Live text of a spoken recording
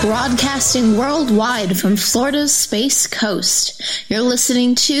Broadcasting worldwide from Florida's Space Coast, you're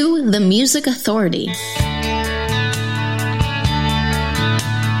listening to The Music Authority. You've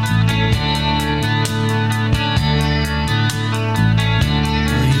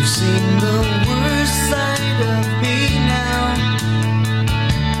seen the worst side of me now.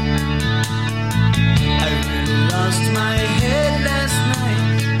 I really lost my head last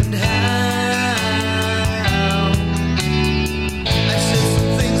night, and how I said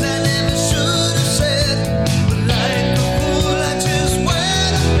some things I never should have said, but like a fool I just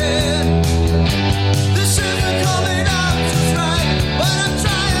went ahead. This isn't coming out just right, but I'm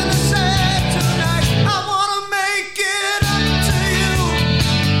trying to say tonight I wanna make it up to you.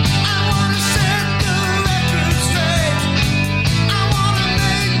 I wanna set the record straight. I wanna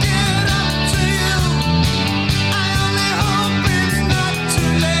make it up to you. I only hope it's not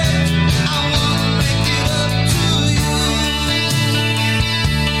too late. I wanna make it up to you.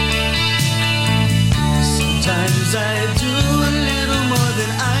 Sometimes I do a little more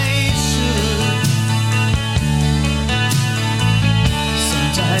than I should.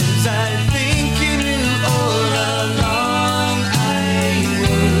 Sometimes I think you knew all along I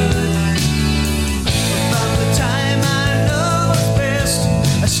would. About the time I know what's best,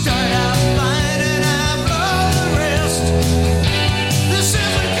 I start out fine and I blow the rest. This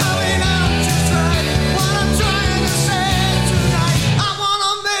isn't coming out just right. What I'm trying to say tonight, I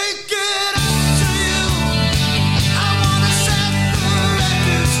wanna make it up to you. I wanna set the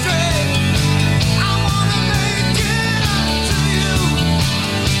record straight. I wanna make it up to you.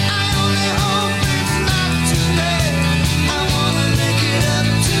 I only hope it's not too late. I wanna make it up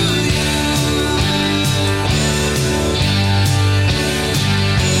to you.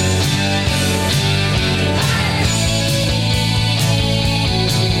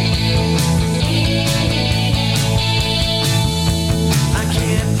 I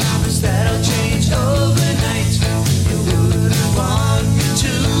can't promise that I'll change overnight. You wouldn't want me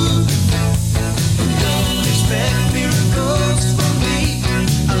to. Don't expect miracles from me.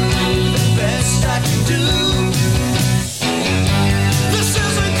 I'll do the best I can do. This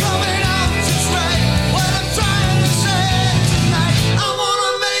isn't coming out just right. What I'm trying to say tonight, I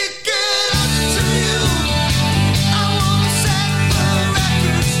wanna make it up to you. I wanna set the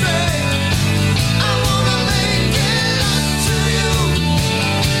record straight. I wanna make it up to you.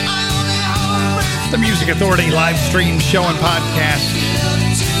 I only hope it's The Music Authority live stream show and podcast. up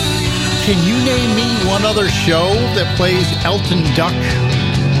to you. Can you name me one other show that plays Elton Duck?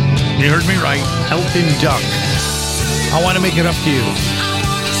 You heard me right, Elton Duck. I want to make it up to you.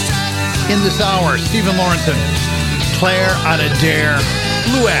 In this hour, Stephen Lawrenson, Claire on a Dare,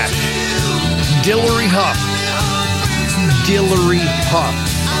 Blue Ash, Dillery Huff,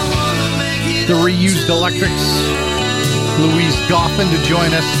 The Reused Electrics, Louise Goffin to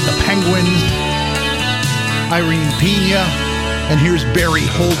join us, the Penguins, Irene Pena, and here's Barry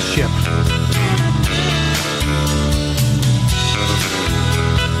Holdship.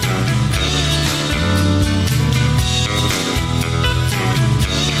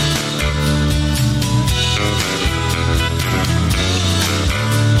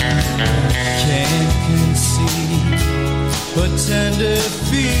 Can't conceive a tender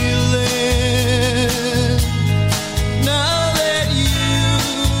feeling now that you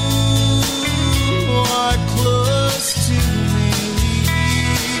are close to me.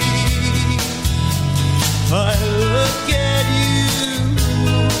 I look at you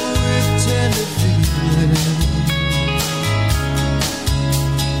with tender feeling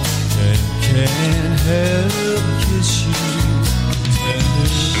and can't help kiss you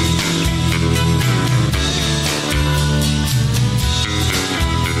tenderly.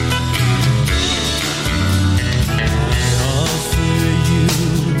 Offer you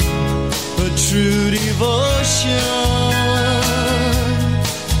a true devotion.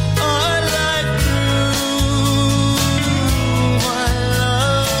 Our life through, my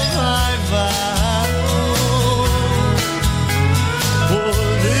love, I vow. For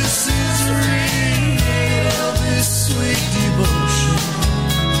this is real, this sweet devotion.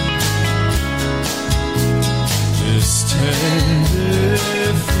 This tender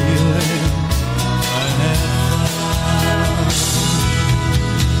feeling I have found.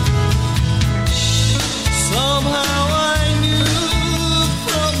 Somehow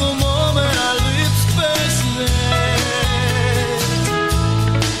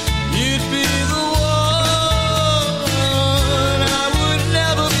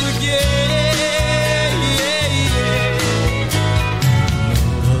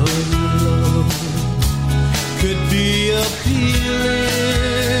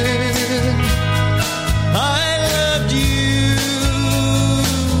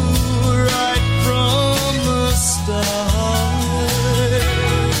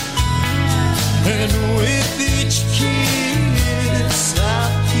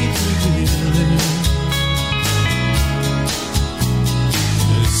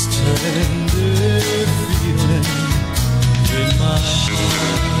tender feeling in my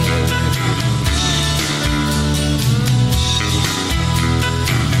heart.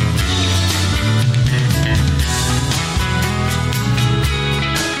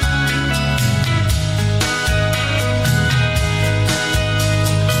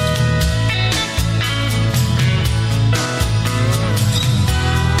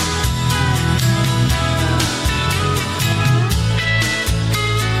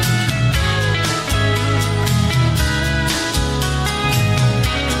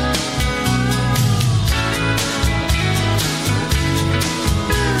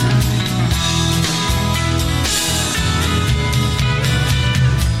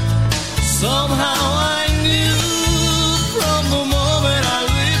 Somehow I knew from the moment our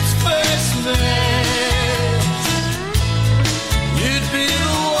lips first met, you'd be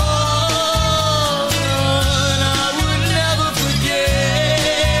the one I would never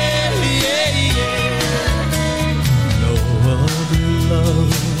forget. Yeah, yeah. No other love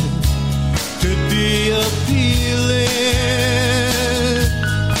could be appealing.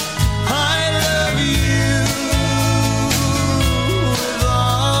 I love you with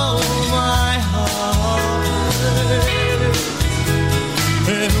all my heart,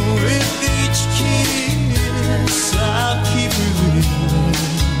 and with each kiss I'll keep revealing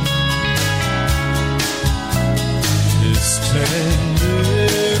this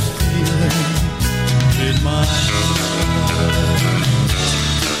tender feeling in my heart.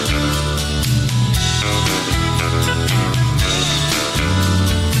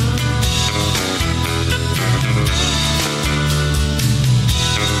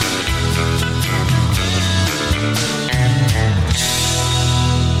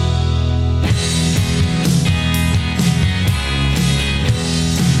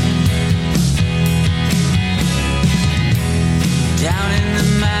 Down in the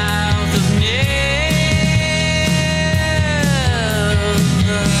mouth of Never,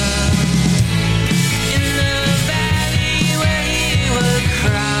 in the valley where he would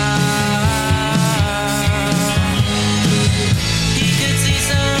cry, he could see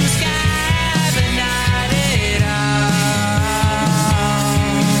some sky but not at all.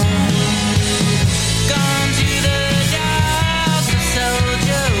 Gone to the dogs, the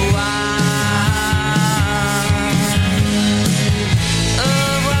soldier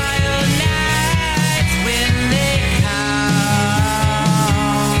of wild nights when they come,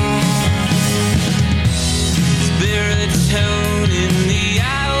 spirits tone in the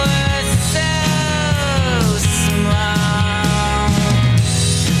hours so small.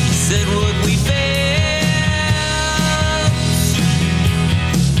 He said what we felt,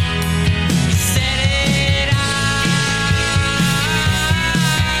 said it all.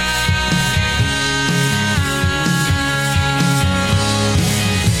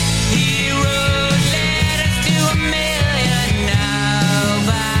 He wrote letters to a million nobodies,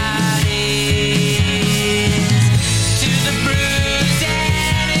 to the bruised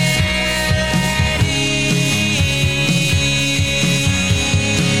and ill at ease,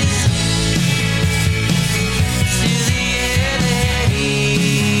 to the ill at ease,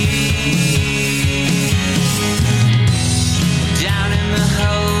 down in the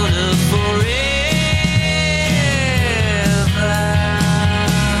hold of forever,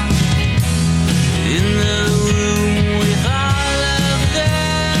 in the room with all of the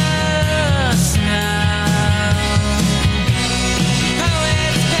snow.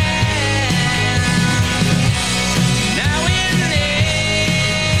 Poet's pen, now and then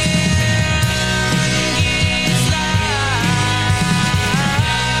gets lost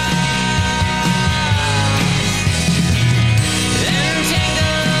and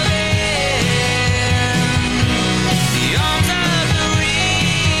tangled in the arms of the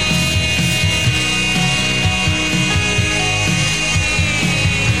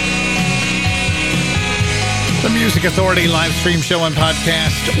The Music Authority live stream show and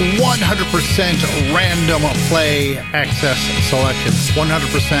podcast, 100% random play access selection.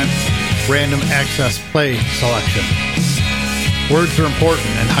 100% random access play selection. Words are important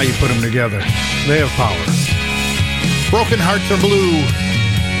and how you put them together. They have power. Broken Hearts Are Blue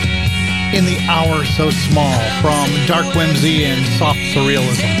in the Hour So Small from Dark Whimsy and Soft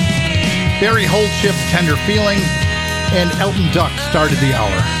Surrealism. Barry Holdship, Tender Feeling, and Elton Duck started the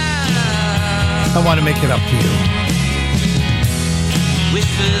hour. I want to make it up to you.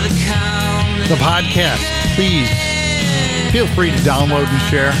 The podcast, please feel free to download and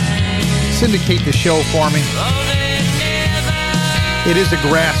share. Syndicate the show for me. It is a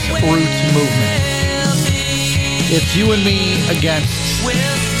grassroots movement. It's you and me against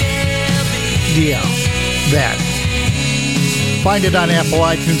that. Find it on Apple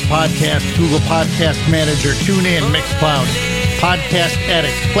iTunes Podcast, Google Podcast Manager, TuneIn, Mixcloud, Podcast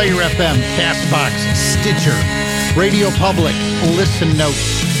Addict, Player FM, Castbox, Stitcher, Radio Public, Listen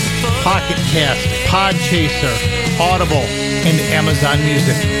Notes, Pocket Cast, Podchaser, Audible, and Amazon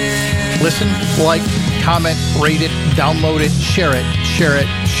Music. Listen, like, comment, rate it, download it, share it, share it,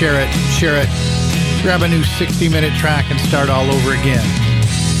 share it, share it. Grab a new 60-minute track and start all over again.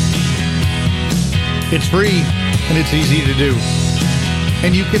 It's free and it's easy to do.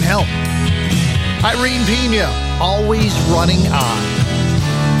 And you can help. Irene Pena, always running on.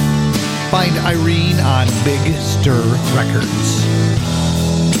 Find Irene on Big Stir Records.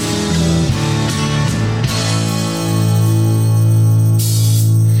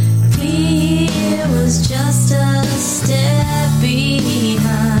 Fear was just a step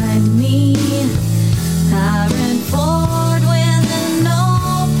behind me. I ran forward with an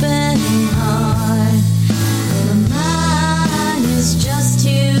open heart. My mind is just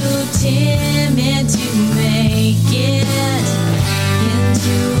too timid to make it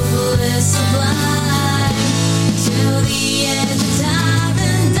into bliss sublime till the end of time,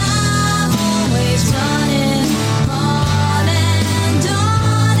 and I'm always running on and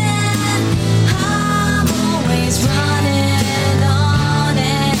on, and I'm always running on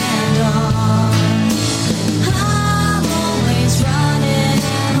and on. I'm always running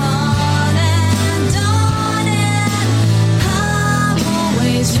on and on, and I'm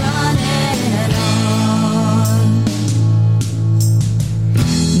always running on.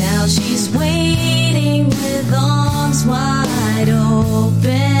 Now she's waiting with arms wide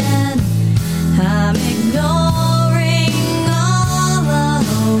open. I'm ignoring all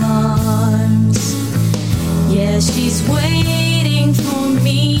alarms. Yeah, she's waiting for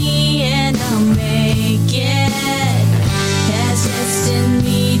me, and I'll make it as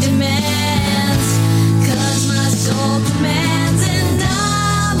destiny demands. 'Cause my soul commands, and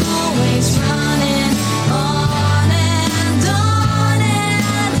I'm always running on and on,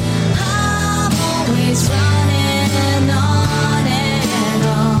 and I'm always running on and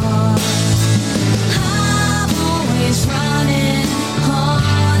on. I'm always running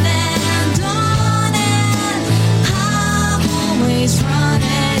on and on, and I'm always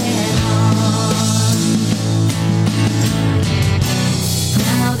running on.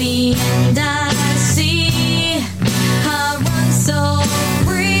 Now the end I see, I run so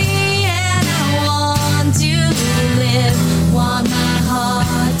free, and I want to live, want my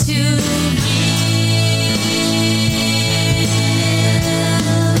heart to give.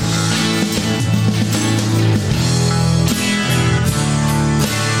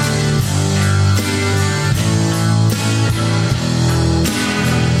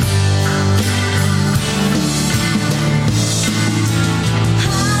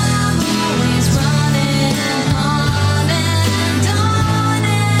 I'm always running on and on,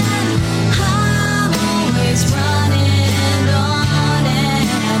 and I'm always running on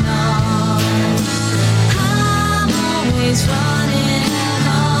and on. I'm always running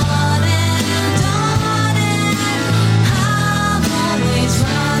on and on, and I'm always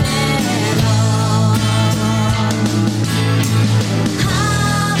running on.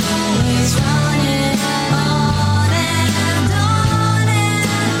 I'm always running on and on, and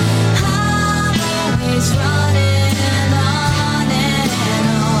I'm always running on and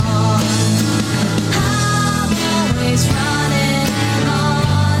on. I'm always running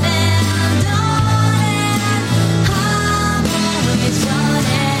on and on, and I'm always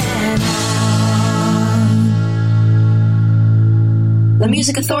running on. The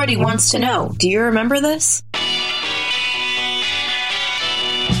Music Authority wants to know, do you remember this?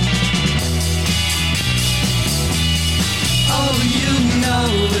 Oh, you know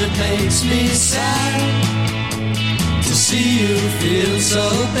it makes me sad to see you feel so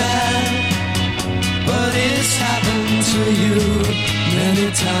bad. But it's happened to you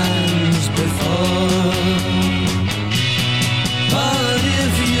many times before. But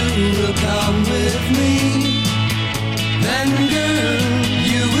if you will come with me, then girl,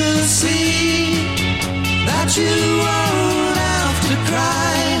 you will see that you won't have to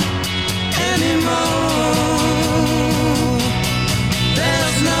cry anymore.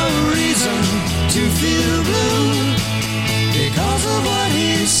 There's no reason to feel blue because of what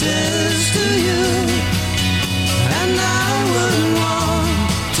he says to you. And I wouldn't want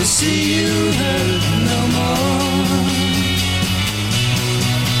to see you hurt no more.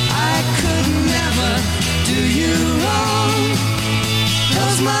 I could never do you wrong,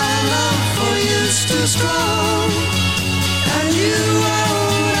 'cause my love for you's too strong. And you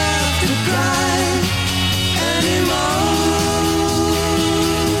won't have to cry anymore.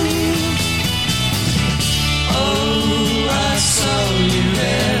 Oh, I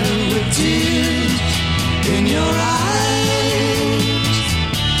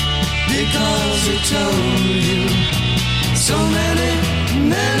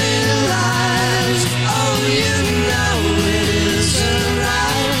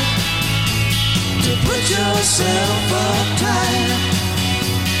myself uptight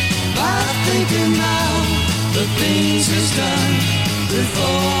by thinking about the things he's done before.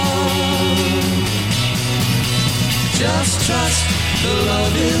 Just trust the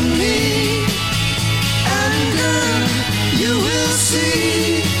love in me, and girl, you will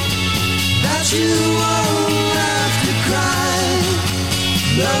see that you won't have to cry.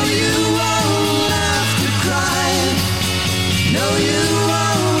 No, you won't have to cry. No, you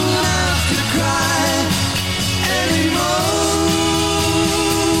won't have to cry anymore.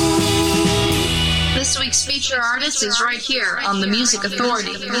 This week's feature artist is right here on the Music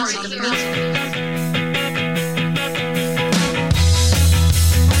Authority.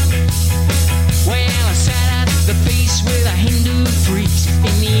 Well, I sat at the base with a Hindu priest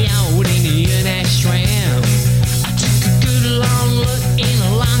in the old Indian ashram. I took a good long look in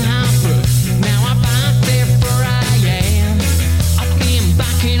a long harbor. Now I'm back there where I am. I've been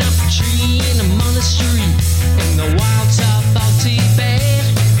backing up a tree in a monastery in the wilds of Tibet.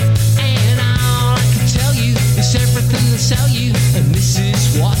 And all I can tell you is everything they sell you, and this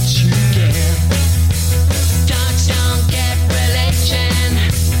is what you get. Dogs don't get religion.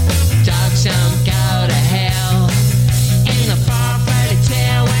 Dogs don't go to hell. In a far fairy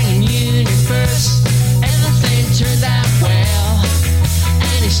tale wagon universe, everything turned out well.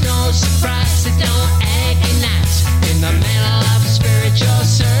 And it's no surprise they don't agonize in the middle of a spiritual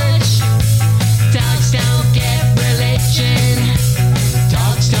search. Dogs don't get religion.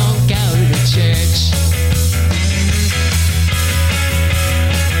 Dogs don't go to church.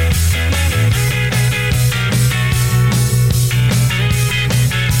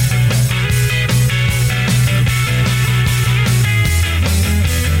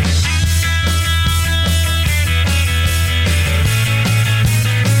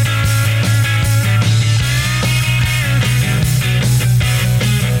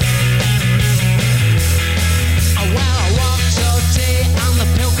 Well, I walked all day on the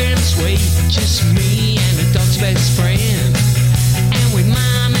pilgrim's way, just me and the dog's best friend. And with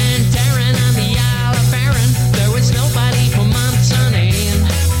Mom and Darren on the Isle of Arran, there was nobody for months on end.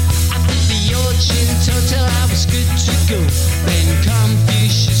 I did the ocean till I was good to go. Then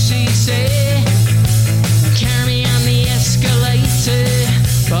Confucius he said, carry me on the escalator,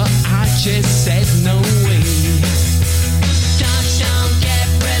 but I just said no way. Dogs don't get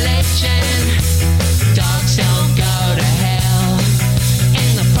religion. Dogs don't go to hell.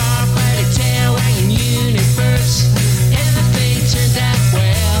 In the far fairy tale wagon universe, everything turned out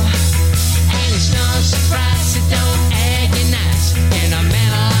well. And it's no surprise they don't agonize in the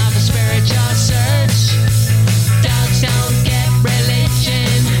middle of a spiritual search. Dogs don't get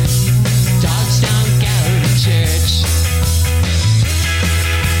religion. Dogs don't go to church.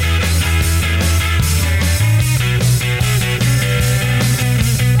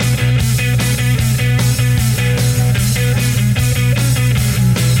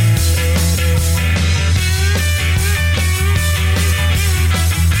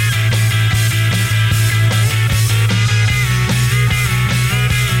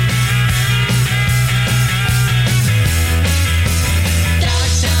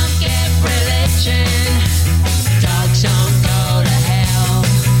 Dogs don't get religion. Dogs don't go to hell.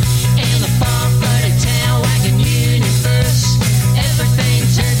 In the far fairy tale wagon universe, everything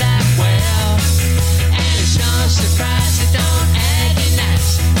turned out well. And it's no surprise they don't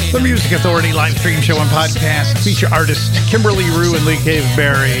agonize. The Music Authority live stream show and podcast feature artist Kimberly Rue and Lee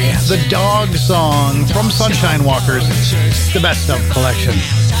Caveberry. The Dog Song from Sunshine Walkers, the Best Of collection.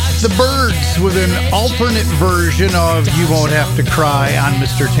 The Byrds with an alternate version of You Won't Have to Cry on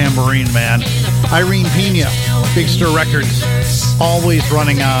Mr. Tambourine Man. Irene Pena, Big Stir Records, always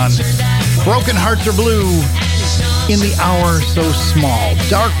running on. Broken Hearts Are Blue, In the Hour So Small.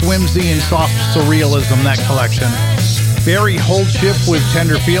 Dark whimsy and soft surrealism, that collection. Barry Holdship with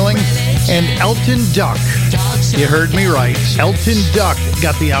Tender Feeling, and Elton Duck. You heard me right. Elton Duck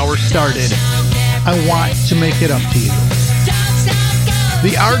got the hour started. I want to make it up to you.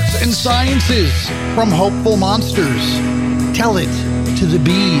 The Arts and Sciences from Hopeful Monsters. Tell it to the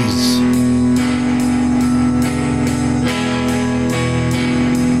bees.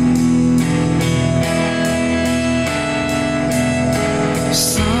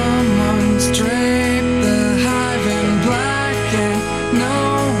 Someone's draped the hive in black, and no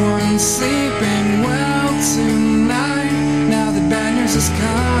one's sleeping well tonight. Now the bad news has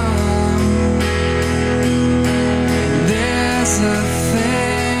come. There's a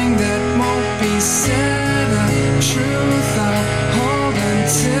thing that won't be said, a truth I'll hold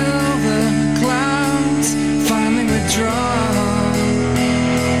until the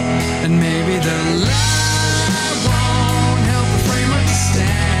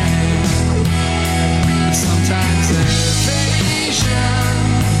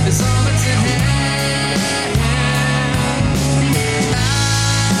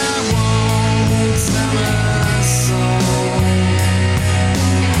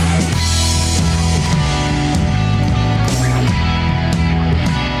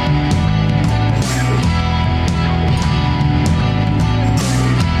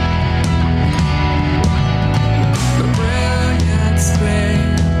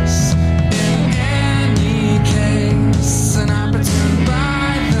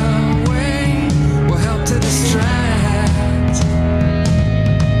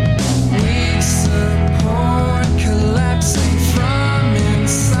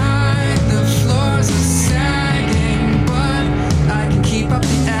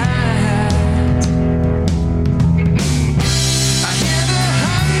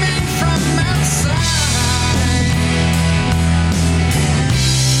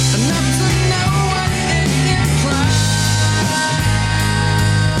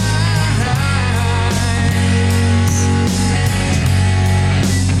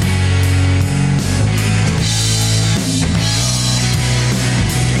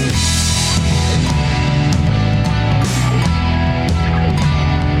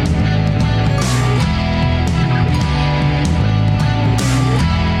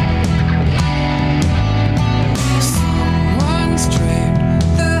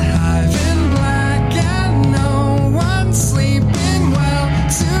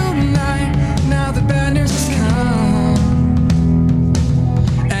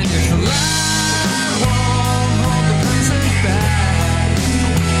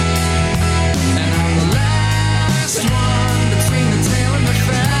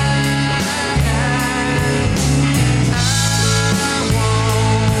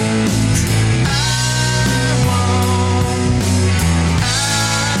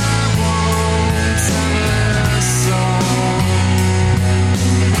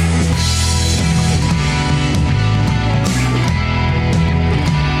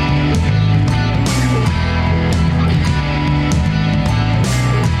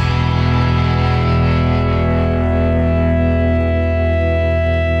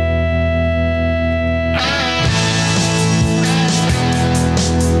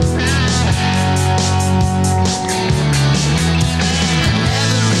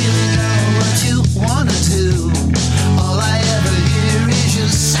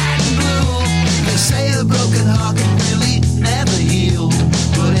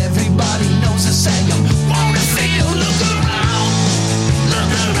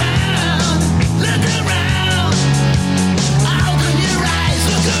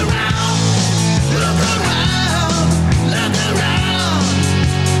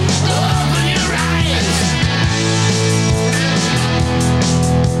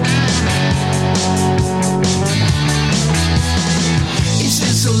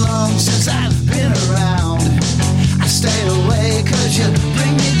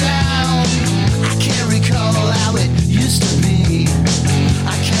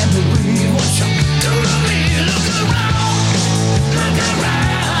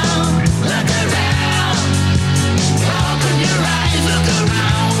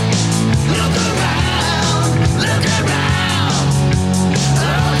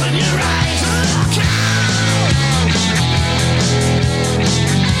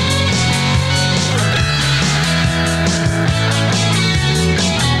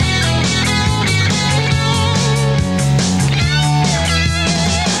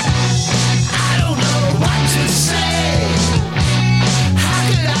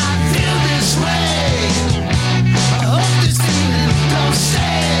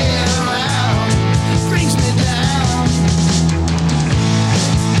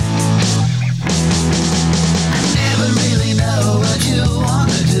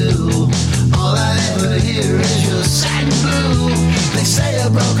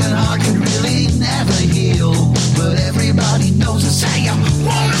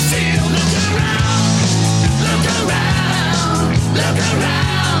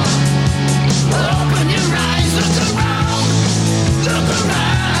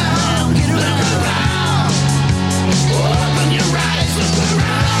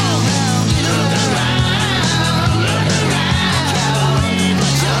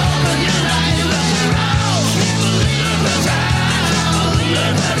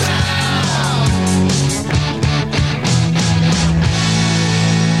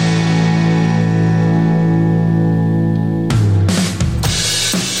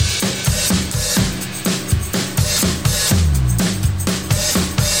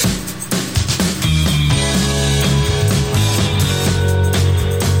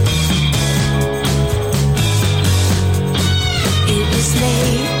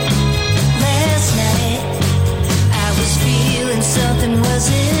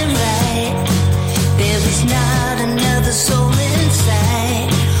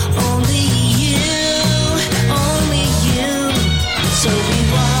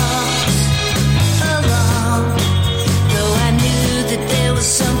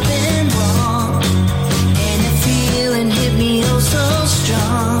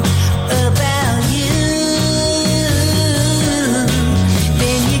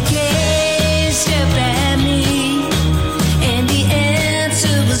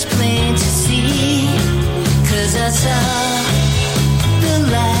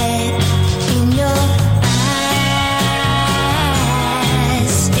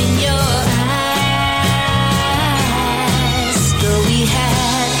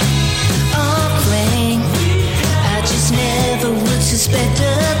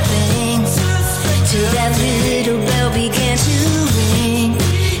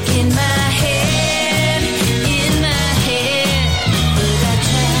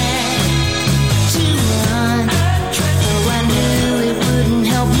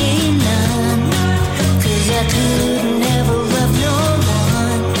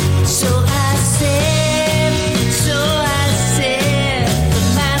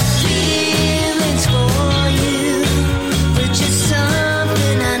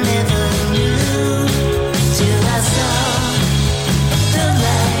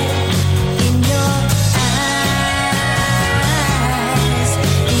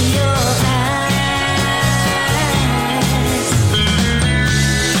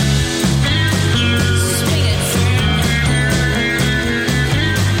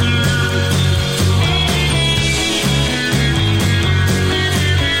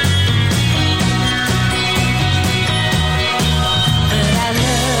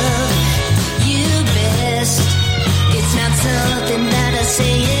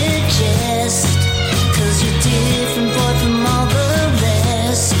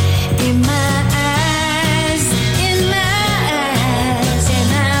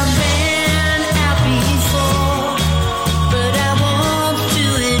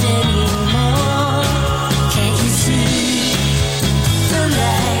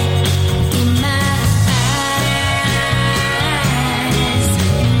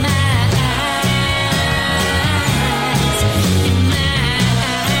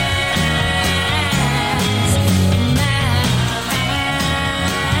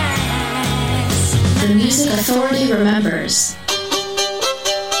Authority remembers.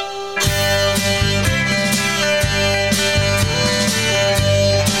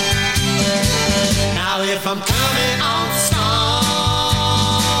 Now if I'm coming on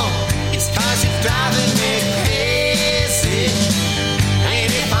strong, it's 'cause you're driving me crazy. And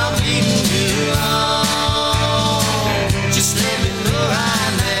if I'm leading you wrong, just let me know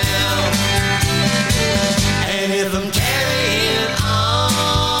right now. And if I'm carrying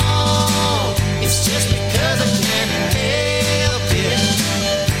on, it's just because I can't help it.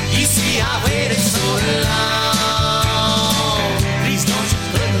 You see, I waited so long. Please don't you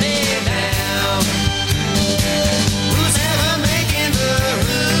put me down. Who's ever making the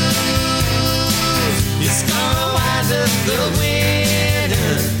rules is gonna wind up the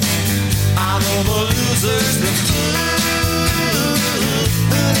winner. I know the losers, the fools.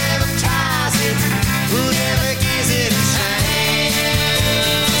 Who never tries it, who never gives it a chance.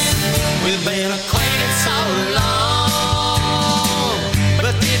 We've been acquainted so long,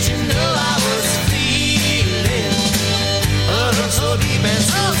 but did you know I was feeling a love so deep and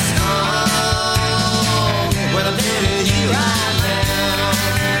so strong? Well, I'm telling you right now.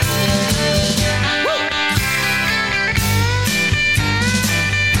 Woo!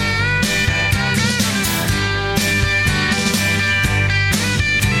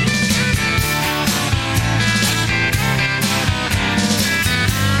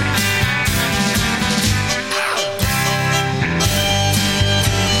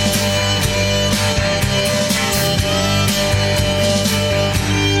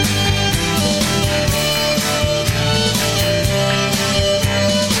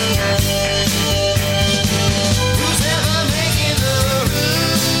 Who's ever making the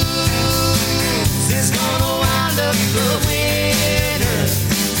rules is gonna wind up the winner.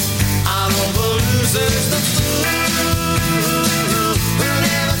 I know the losers, the fools. Who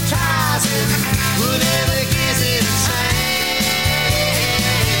never tries it, who never gives it a chance.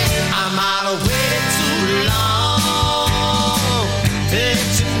 I might have waited too long to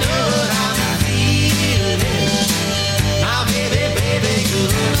let you know what I'm feeling. Now, baby, baby, you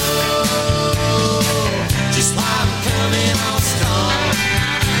know just why I'm coming on strong.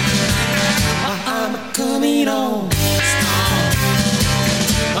 Why I'm coming on strong.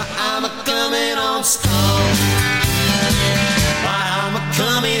 Why I'm coming on strong. Why I'm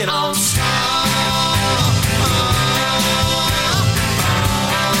coming on strong.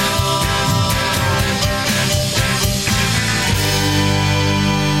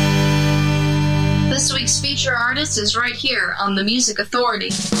 This week's feature artist is right here on the Music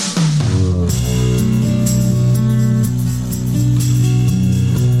Authority.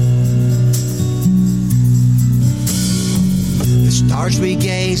 The stars we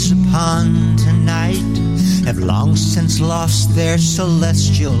gaze upon tonight have long since lost their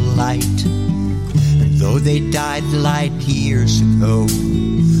celestial light. And though they died light years ago,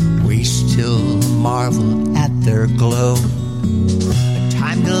 we still marvel at their glow. A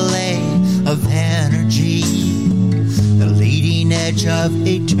time delay of energy, the leading edge of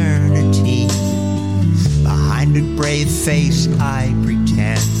eternity. Behind a brave face I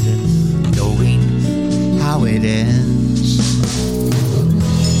pretend, knowing how it ends.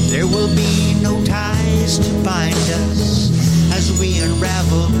 There will be no ties to bind us as we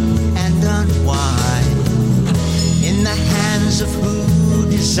unravel and unwind. In the hands of who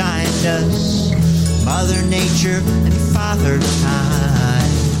designed us, Mother Nature and Father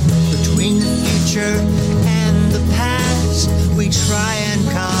Time. Between the future and the past, we try and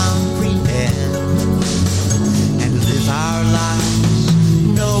comprehend and live our lives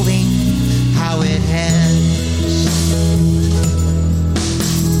knowing how it ends.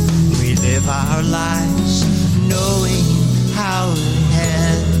 We live our lives knowing how it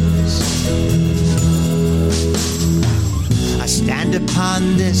ends. I stand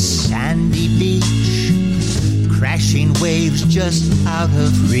upon this sandy beach, crashing waves just out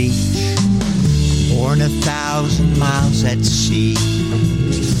of reach. Born 1,000 miles at sea,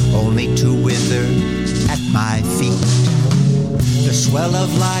 only to wither at my feet. The swell of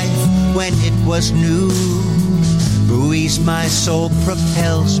life when it was new buoys my soul,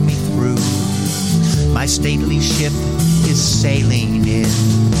 propels me through. My stately ship is sailing in,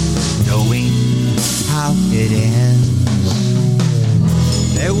 knowing how it ends.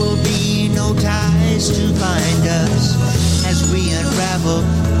 There will be no ties to bind us as we unravel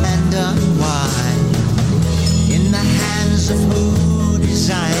and unwind. In the hands of who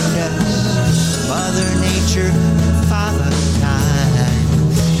designed us, Mother Nature, Father Time.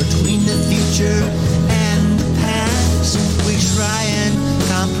 Between the future and the past, we try and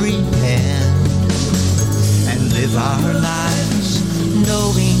comprehend and live our lives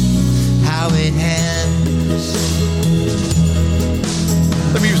knowing how it ends.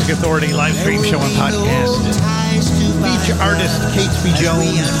 Authority live stream show and podcast. Feature artist Kate B.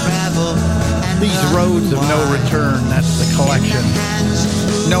 Jones. These Roads of No Return. That's the collection.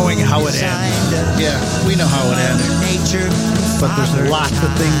 Knowing how it ends. Yeah, we know how it ends. But there's lots of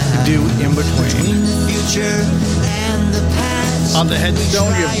things to do in between. On the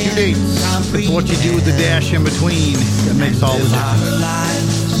headstone, you have 2 dates. It's what you do with the dash in between that makes all the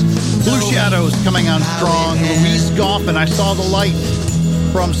difference. Blue Shadows coming on strong. Louise Goff and I Saw the Light.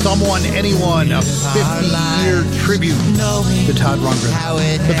 From Someone, Anyone, a 50-year tribute to Todd Rundgren.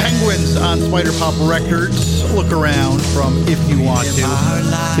 The Penguins on Spider Pop Records. Look Around from If You Want To.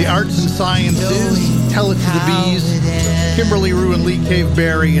 The Arts and Sciences, Tell It to the Bees. Kimberly Rue and Lee Cave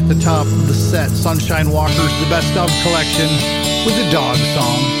Berry at the top of the set. Sunshine Walker's The Best Of collection with the Dog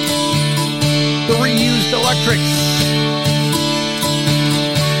Song. The Reused Electrics.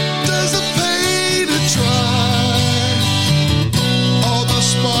 Does it pay to try? All the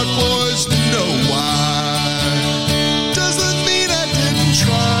smart boys know why. Doesn't mean I didn't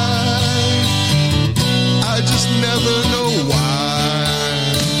try. I just never know why.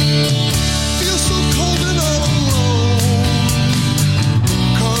 Feel so cold and all alone.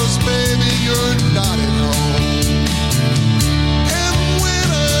 'Cause baby you're not at home. And when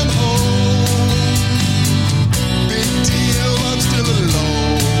I'm home, big deal, I'm still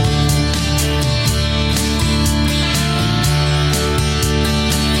alone.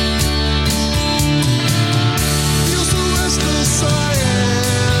 Feel so restless I am.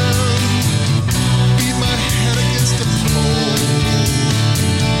 Beat my head against the floor.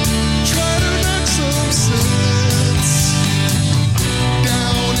 Try to knock some sense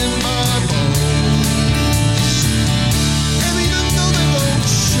down in my bones. And even though they won't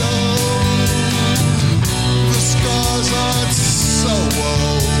show, the scars aren't so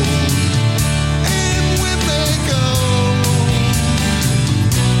old. And when they go,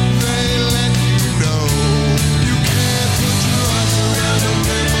 they let you know. You can't put your arms around a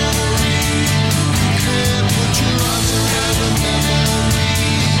memory. You can't put your arms around a memory.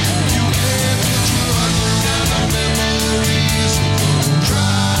 You can't put your arms around a memory. So don't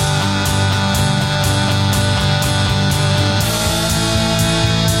try.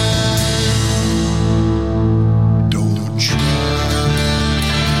 Don't try.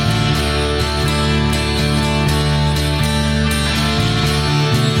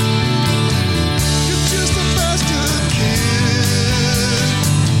 You're just a bastard kid,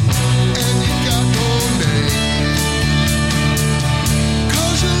 and you got no name.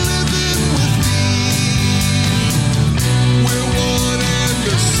 'Cause you're living with me, we're one and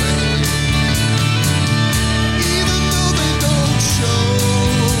the same. Even though they don't show,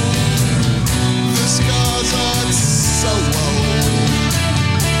 the scars aren't so old.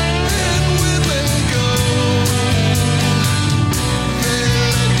 And when they go, they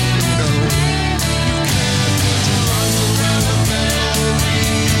let you know. You can't put your arms around a memory.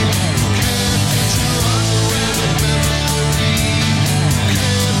 You can't put your arms around a memory. You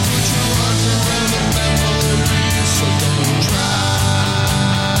can't put your arms around a memory. So don't try.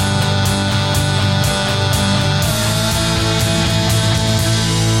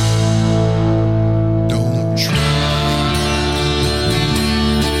 Don't try.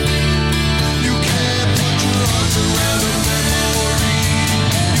 You can't put your arms around a memory.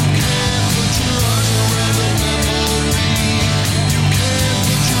 You can't put your arms around a memory. You can't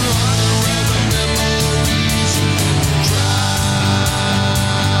put your arms around a memory. So don't try.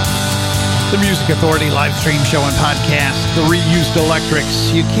 The Music Authority live stream show and podcast. The Reused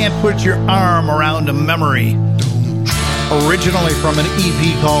Electrics. You Can't Put Your Arm Around a Memory. Originally from an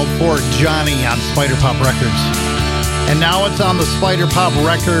EP called For Johnny on Spider Pop Records. And now it's on the Spider Pop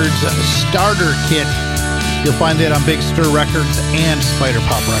Records starter kit. You'll find that on Big Stir Records and Spider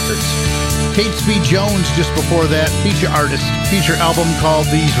Pop Records. Kate B. Jones just before that. Feature artist. Feature album called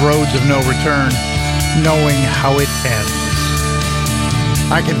These Roads of No Return. Knowing How It Ends.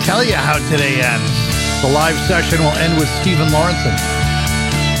 I can tell you how today ends. The live session will end with Stephen Lawrenson.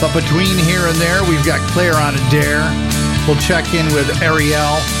 But between here and there, we've got Claire on a dare. We'll check in with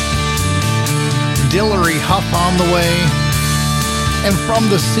Ariel. Dillery Huff on the way. And from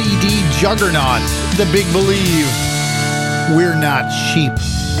the CD Juggernaut, The Big Believe, We're Not Sheep.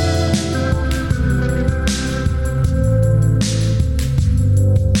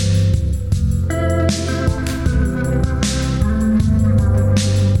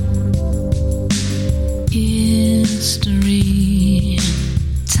 History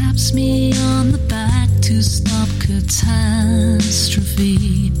taps me on the back to stop catastrophe.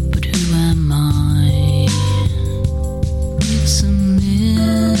 But who am I? It's a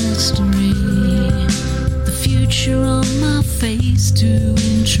mystery. The future on my face nice to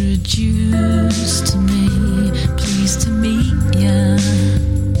introduce to me. Pleased to meet ya.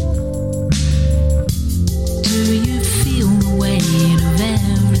 Do you feel the weight of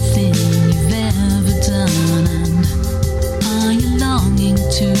everything you've ever done? And are you longing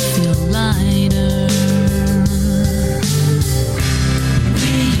to feel lighter?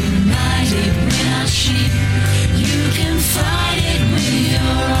 We're united, we're not sheep. You can fight it with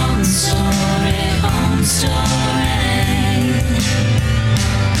your own story, own story.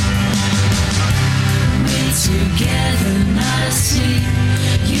 We're together, not asleep.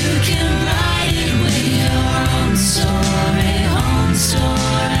 You can write it with your own story, own story.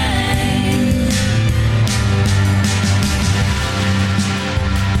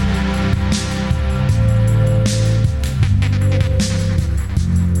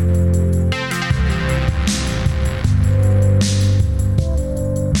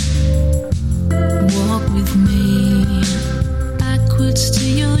 Walk with me backwards to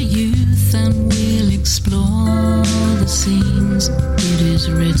your youth, and we'll explore the scenes it is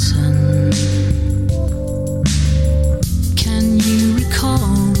written. Can you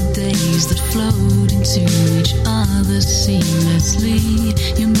recall the days that flowed into each other seamlessly?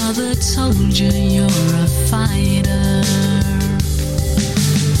 Your mother told you you're a fighter.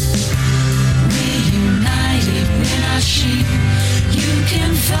 We're united, we're not sheep. You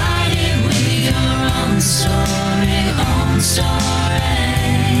can fight it with your own story, own story.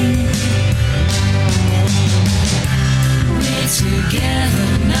 We're together,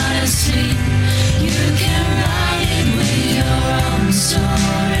 not asleep. You can write it with your own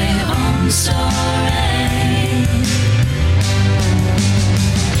story, own story.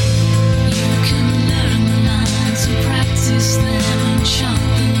 You can learn the lines and practice them and chant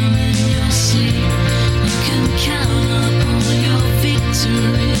them in your sleep. You can count up all your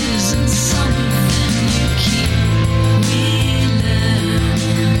victories, and some of them you keep. We learn,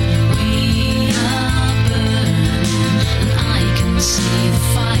 we are burning, and I can see the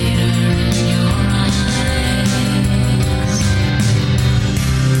fighter in your eyes.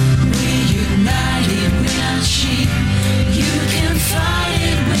 We're united, we're not sheep. You can fight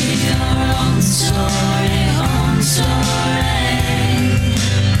it with your own story, own story.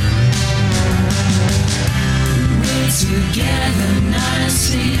 We're together, not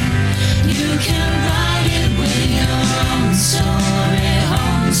asleep. You can write it with your own story,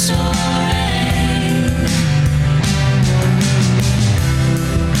 own story.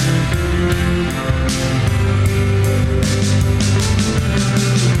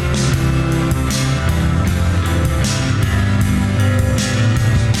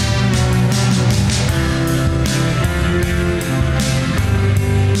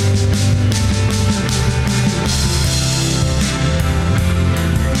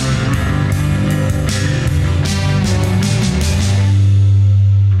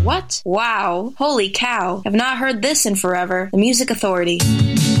 What? Wow. Holy cow. I've not heard this in forever. The Music Authority.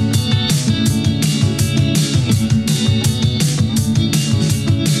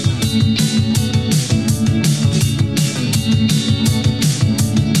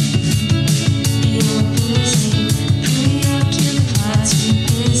 Preoccupied, too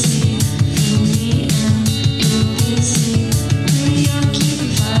busy.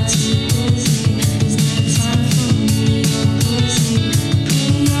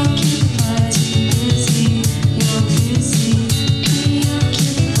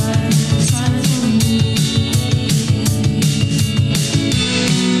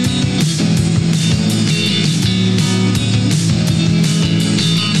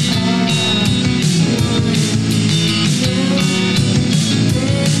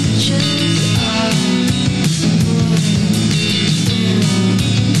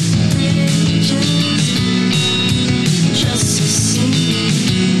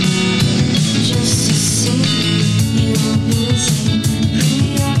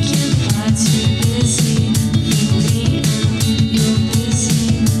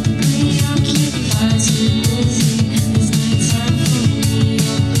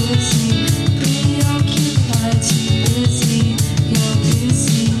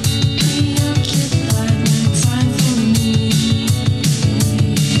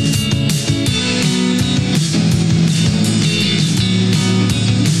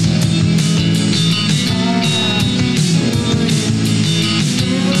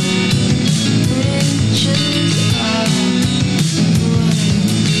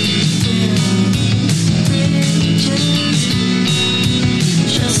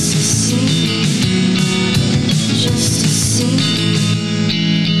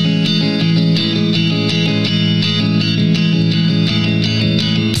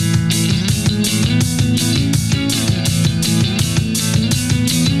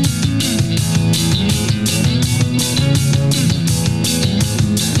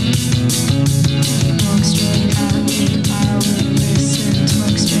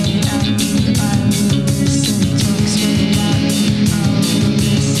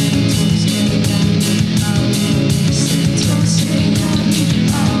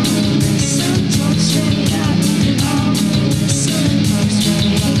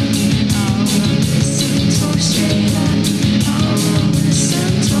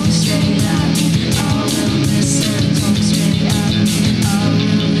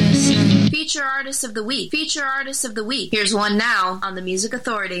 artist of the week. Feature artist of the week. Here's one now on the Music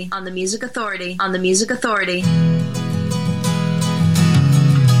Authority. On the Music Authority. On the Music Authority.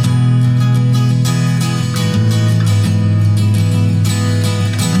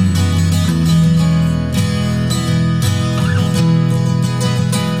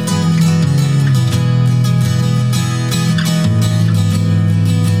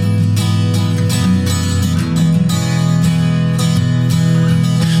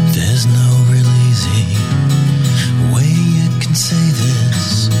 There's no real easy way you can say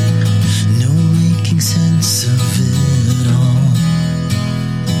this. No making sense of it.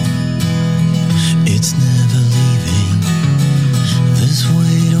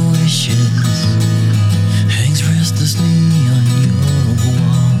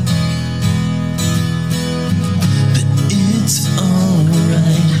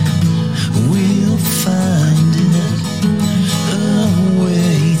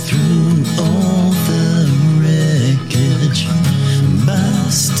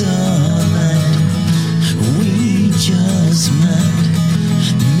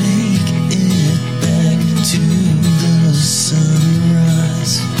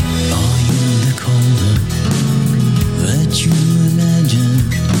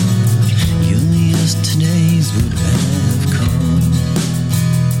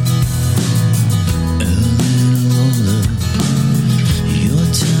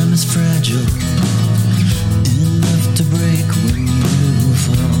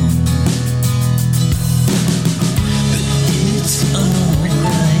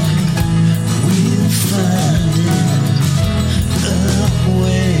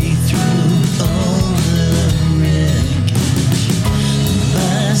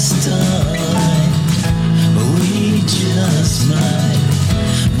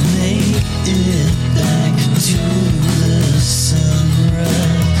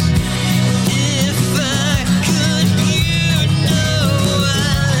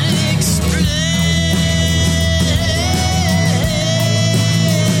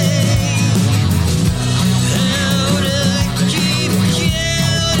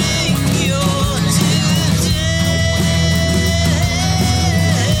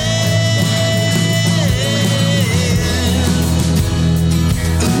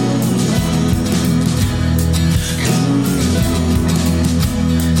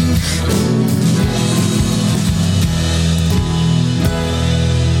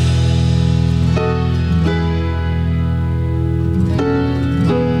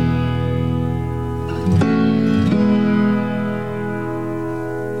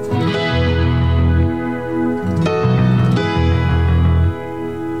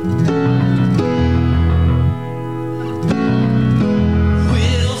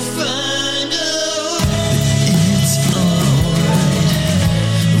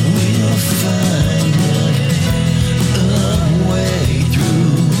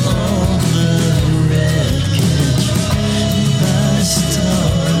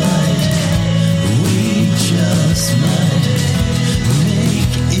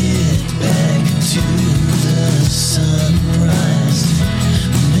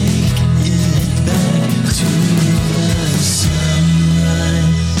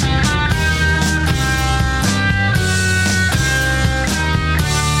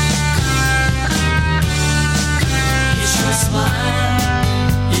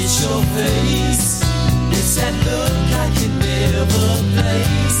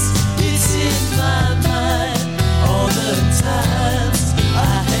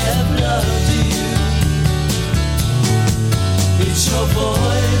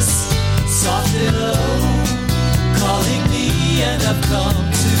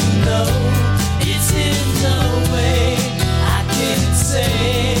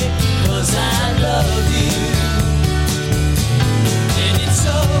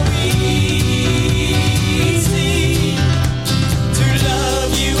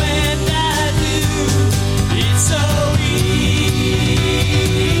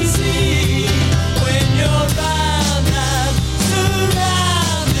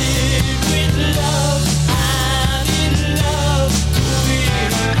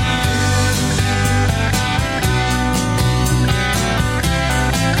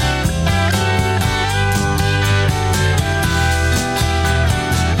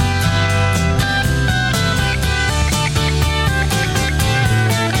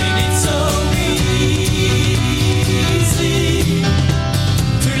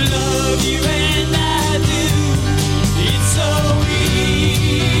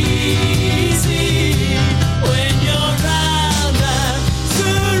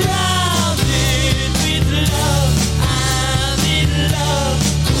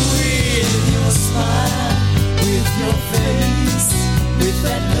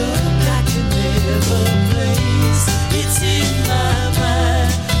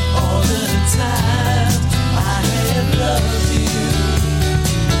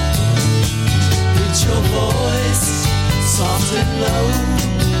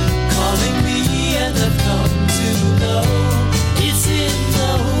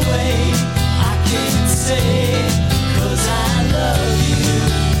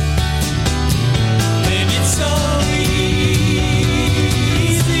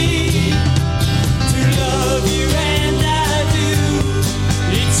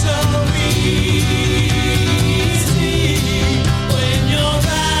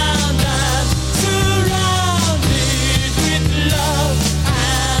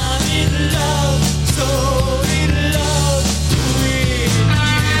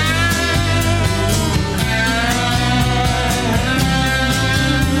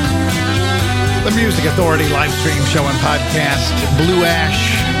 Music Authority live stream show and podcast. Blue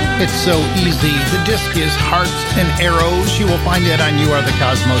Ash, It's So Easy. The disc is Hearts and Arrows. You will find it on You Are the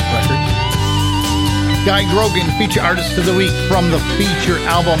Cosmos record. Guy Grogan, feature artist of the week from the feature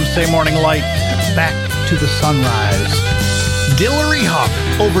album Say Morning Light, Back to the Sunrise. Dillery Huck,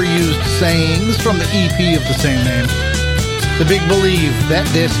 Overused Sayings from the EP of the same name. The Big Believe, that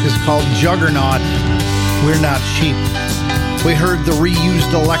disc is called Juggernaut. We're Not Sheep. We heard the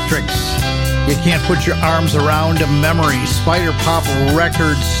Reused Electrics. You Can't Put Your Arms Around a Memory. Spider Pop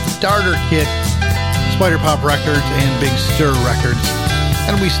Records Starter Kit. Spider Pop Records and Big Stir Records.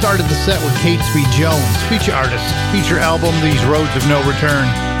 And we started the set with Kate Sweet Jones, feature artist, feature album These Roads of No Return,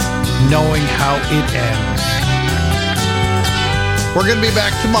 Knowing How It Ends. We're going to be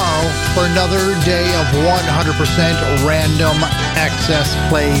back tomorrow for another day of 100% random access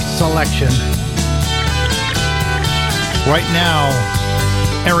play selection. Right now,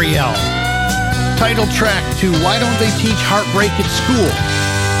 Ariel. Title track to Why Don't They Teach Heartbreak at School?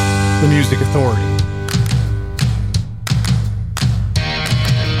 The Music Authority.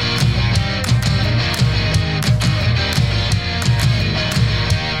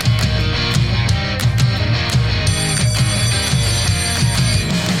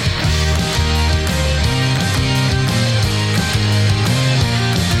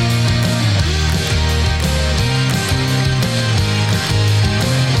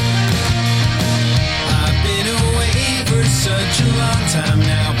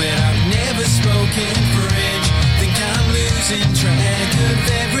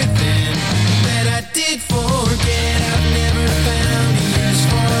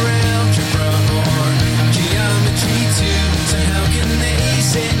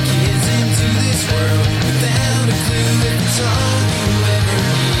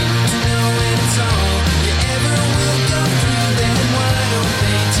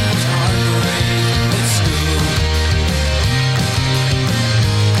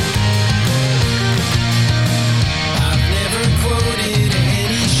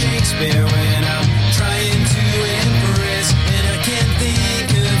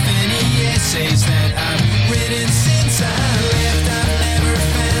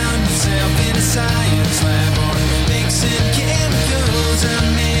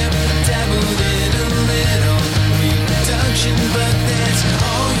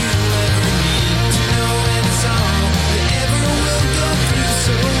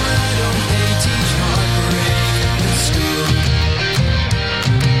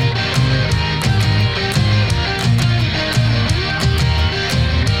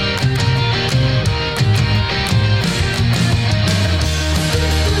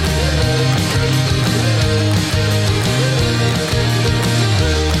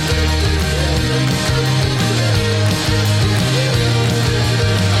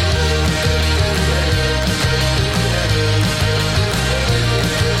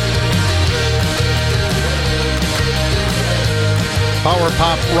 Power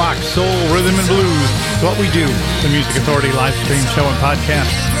pop, rock, soul, rhythm, and blues. It's what we do. The Music Authority live stream show and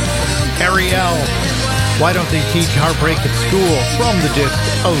podcast. Ariel, Why Don't They Teach Heartbreak at School? From the disc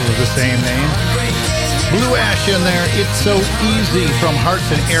of the same name. Blue Ash in there, It's So Easy from Hearts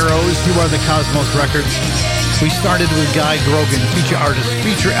and Arrows. You Are the Cosmos records. We started with Guy Grogan, feature artist,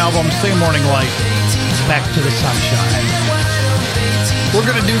 feature album Say Morning Light, Back to the Sunshine. We're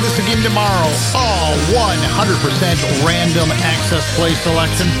going to do this again tomorrow. All 100% random access play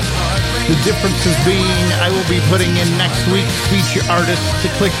selection. The differences being I will be putting in next week's feature artists, The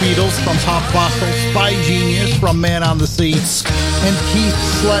Click Beatles from Pop Fossil, Spy Genius from Man on the Sea, and Keith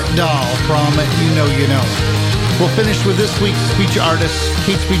Sletdahl from You Know You Know. We'll finish with this week's feature artists,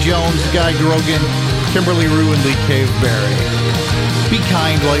 Kate Sweet Jones, Guy Grogan, Kimberly Rue, and Lee Caveberry. Be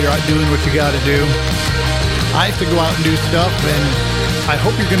kind while you're out doing what you got to do. I have to go out and do stuff, and I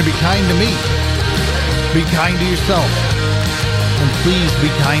hope you're going to be kind to me. Be kind to yourself. And please be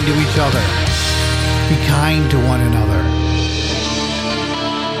kind to each other. Be kind to one another.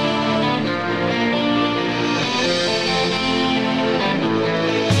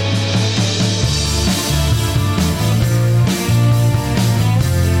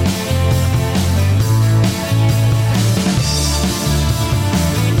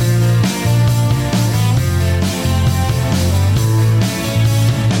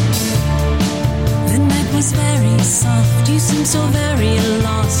 You seemed so very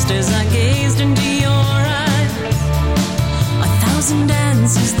lost as I gazed into your eyes. 1,000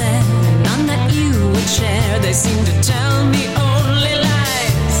 answers there, none that you would share. They seem to tell me only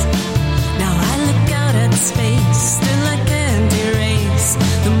lies. Now I look out at space, still I can't erase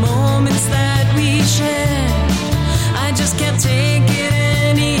the moments that we shared. I just can't take it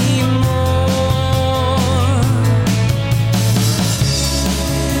anymore.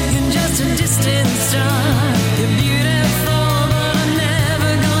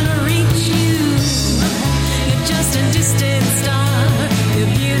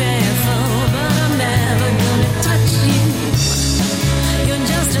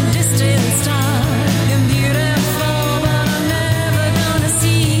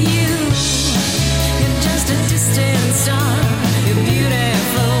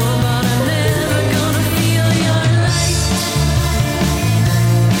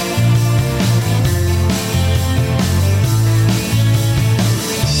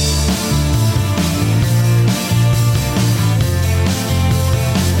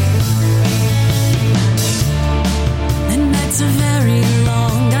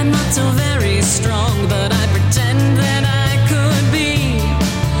 so very strong, but I pretend that I could be.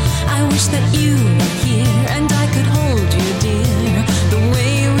 I wish that you